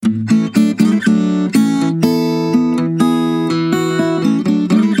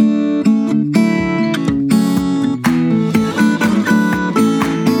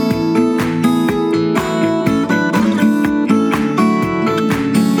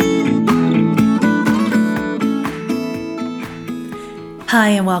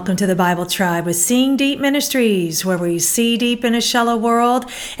Hi, and welcome to the Bible Tribe with Seeing Deep Ministries, where we see deep in a shallow world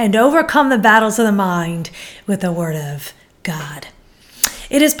and overcome the battles of the mind with the Word of God.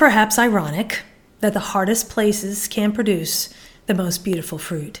 It is perhaps ironic that the hardest places can produce the most beautiful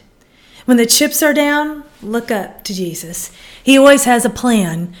fruit. When the chips are down, look up to Jesus. He always has a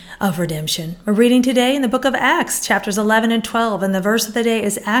plan of redemption. We're reading today in the book of Acts, chapters 11 and 12, and the verse of the day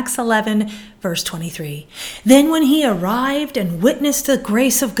is Acts 11, verse 23. Then when he arrived and witnessed the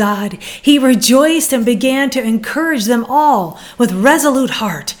grace of God, he rejoiced and began to encourage them all with resolute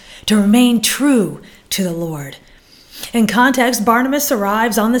heart to remain true to the Lord. In context, Barnabas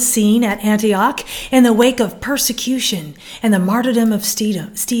arrives on the scene at Antioch in the wake of persecution and the martyrdom of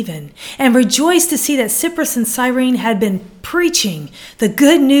Stephen, and rejoiced to see that Cyprus and Cyrene had been preaching the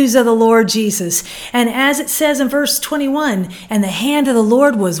good news of the Lord Jesus. And as it says in verse 21, and the hand of the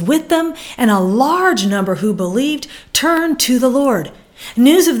Lord was with them, and a large number who believed turned to the Lord.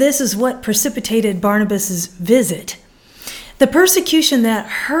 News of this is what precipitated Barnabas' visit. The persecution that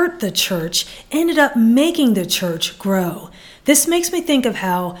hurt the church ended up making the church grow. This makes me think of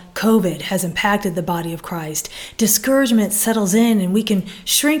how COVID has impacted the body of Christ. Discouragement settles in and we can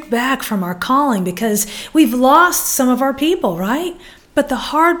shrink back from our calling because we've lost some of our people, right? But the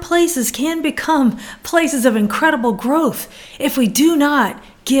hard places can become places of incredible growth if we do not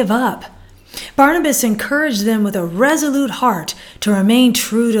give up. Barnabas encouraged them with a resolute heart to remain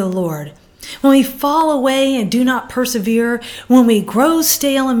true to the Lord. When we fall away and do not persevere, when we grow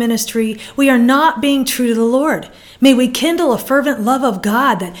stale in ministry, we are not being true to the Lord. May we kindle a fervent love of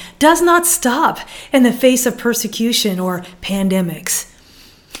God that does not stop in the face of persecution or pandemics.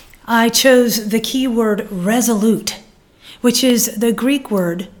 I chose the key word resolute, which is the Greek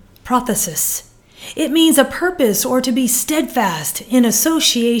word prothesis. It means a purpose or to be steadfast in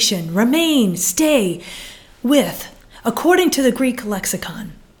association, remain, stay with, according to the Greek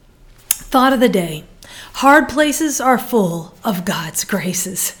lexicon. Thought of the day. Hard places are full of God's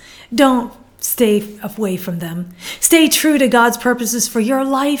graces. Don't stay away from them. Stay true to God's purposes for your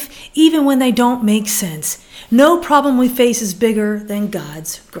life, even when they don't make sense. No problem we face is bigger than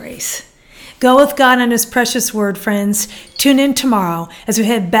God's grace. Go with God and His precious word, friends. Tune in tomorrow as we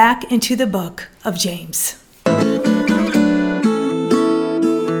head back into the book of James.